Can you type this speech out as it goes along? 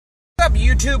up,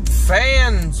 YouTube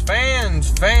fans?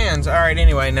 All right,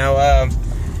 anyway,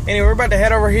 we're about to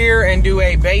head over here and do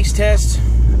a bass test,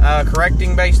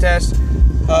 correcting bass test,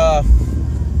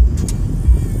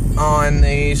 on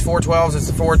these 412s. It's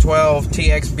the 412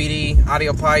 TX BD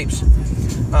audio pipes,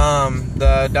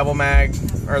 the double mag,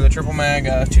 or the triple mag,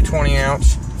 220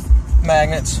 ounce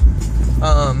magnets,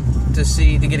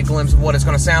 to get a glimpse of what it's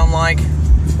going to sound like.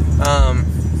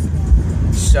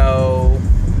 So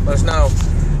let us know.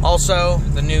 Also,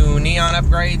 the new neon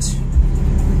upgrades,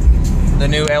 the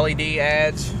new LED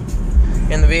ads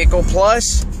in the vehicle,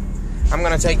 plus I'm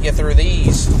going to take you through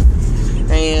these,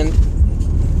 and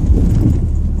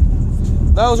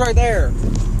those right there,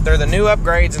 they're the new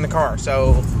upgrades in the car,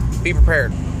 so be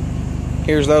prepared.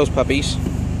 Here's those puppies.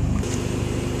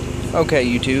 Okay,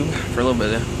 YouTube, for a little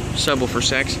bit of subwoofer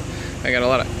sex, I got a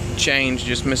lot of change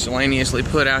just miscellaneously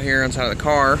put out here inside of the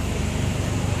car.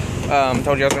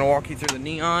 Told you I was going to walk you through the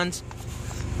neons,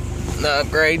 the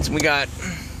upgrades. We got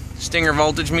Stinger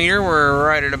voltage meter. We're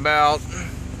right at about,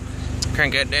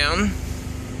 crank that down,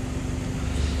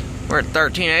 we're at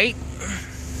 13.8.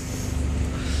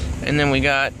 And then we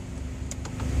got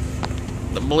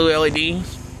the blue LED.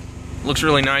 Looks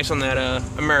really nice on that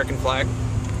American flag.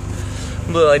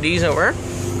 Blue LEDs over there.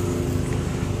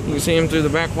 You can see them through the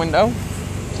back window.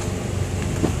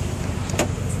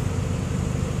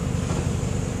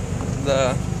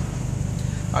 The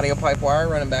audio pipe wire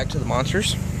running back to the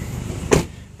monsters.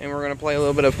 And we're going to play a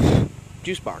little bit of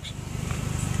juice box.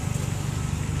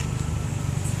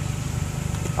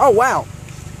 Oh wow,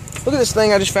 look at this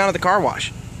thing I just found at the car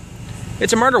wash.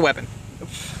 It's a murder weapon.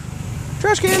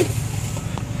 Trash can.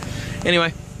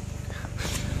 Anyway,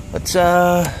 let's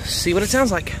see what it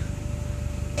sounds like.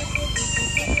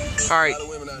 Alright,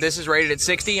 this is rated at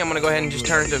 60. I'm gonna go ahead and just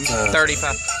turn it to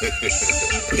 35.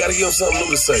 We gotta give him something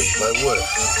new to say. Like what?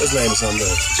 Let's name it something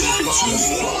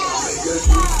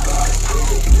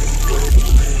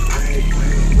else.